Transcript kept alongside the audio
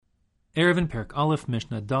Eruvin, Perek Aleph,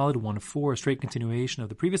 Mishnah Daled 1-4, a straight continuation of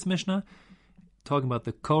the previous Mishnah, talking about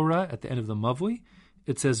the Korah at the end of the Mavui.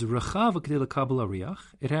 It says, Rechav k'dei lekabel ariach.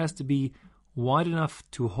 It has to be wide enough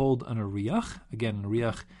to hold an ariach. Again, an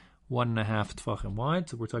ariach 1.5 tefachim wide.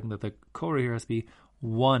 So we're talking that the Korah here has to be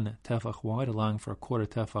 1 tefach wide, allowing for a quarter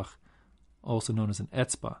tefach, also known as an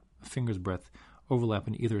etzba, a finger's breadth, overlap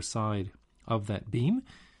on either side of that beam.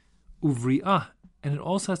 Uvri'ah, and it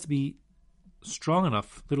also has to be strong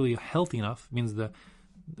enough, literally healthy enough, means the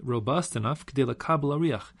robust enough, k'dei lekabel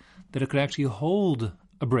ariach, that it could actually hold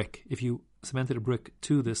a brick. If you cemented a brick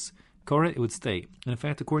to this Korah, it would stay. And in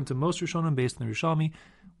fact, according to most Rishonim, based on the Rishalmi,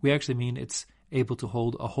 we actually mean it's able to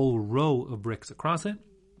hold a whole row of bricks across it.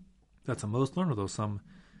 That's how most learn, although some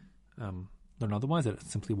learn otherwise, that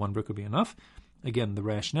simply one brick would be enough. Again, the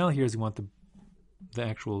rationale here is you want the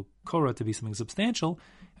actual Korah to be something substantial,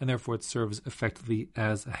 and therefore it serves effectively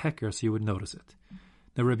as a heker, so you would notice it.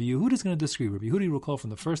 Now, Rabbi Yehuda is going to disagree. Rabbi Yehuda, you recall from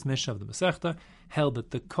the first Mishnah of the Masechta, held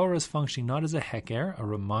that the Korah is functioning not as a heker, a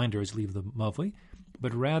reminder as you leave the Mavli,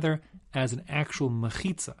 but rather as an actual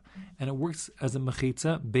mechitza. And it works as a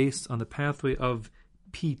mechitza based on the pathway of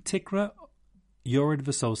pi tikra yored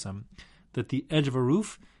v'sosam, that the edge of a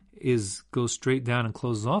roof goes straight down and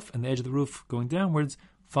closes off, and the edge of the roof going downwards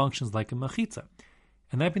functions like a mechitza.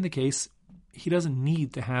 And that being the case, he doesn't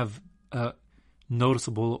need to have a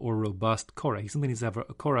noticeable or robust Korah. He simply needs to have a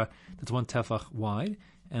Korah that's 1 tefach wide,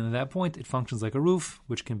 and at that point it functions like a roof,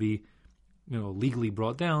 which can be legally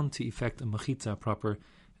brought down to effect a mechitza, proper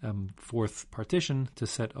fourth partition to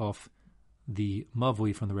set off the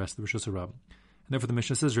mavui from the rest of the Rishus Harabim. And therefore the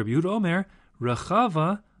Mishnah says, Rabbi Yehuda Omer,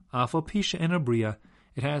 Rechava afal pisha en abriya.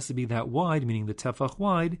 It has to be that wide, meaning the tefach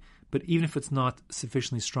wide, but even if it's not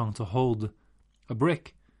sufficiently strong to hold a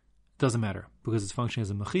brick, doesn't matter, because it's functioning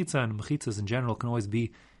as a mechitza, and mechitzas in general can always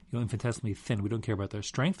be infinitesimally thin. We don't care about their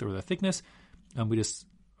strength or their thickness, and we just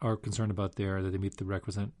are concerned about that they meet the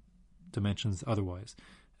requisite dimensions otherwise.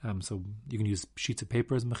 So you can use sheets of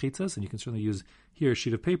paper as mechitzas, and you can certainly use here a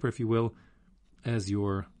sheet of paper, if you will, as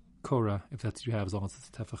your Korah, if that's what you have, as long as it's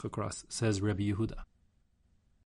tefach across, says Rabbi Yehuda.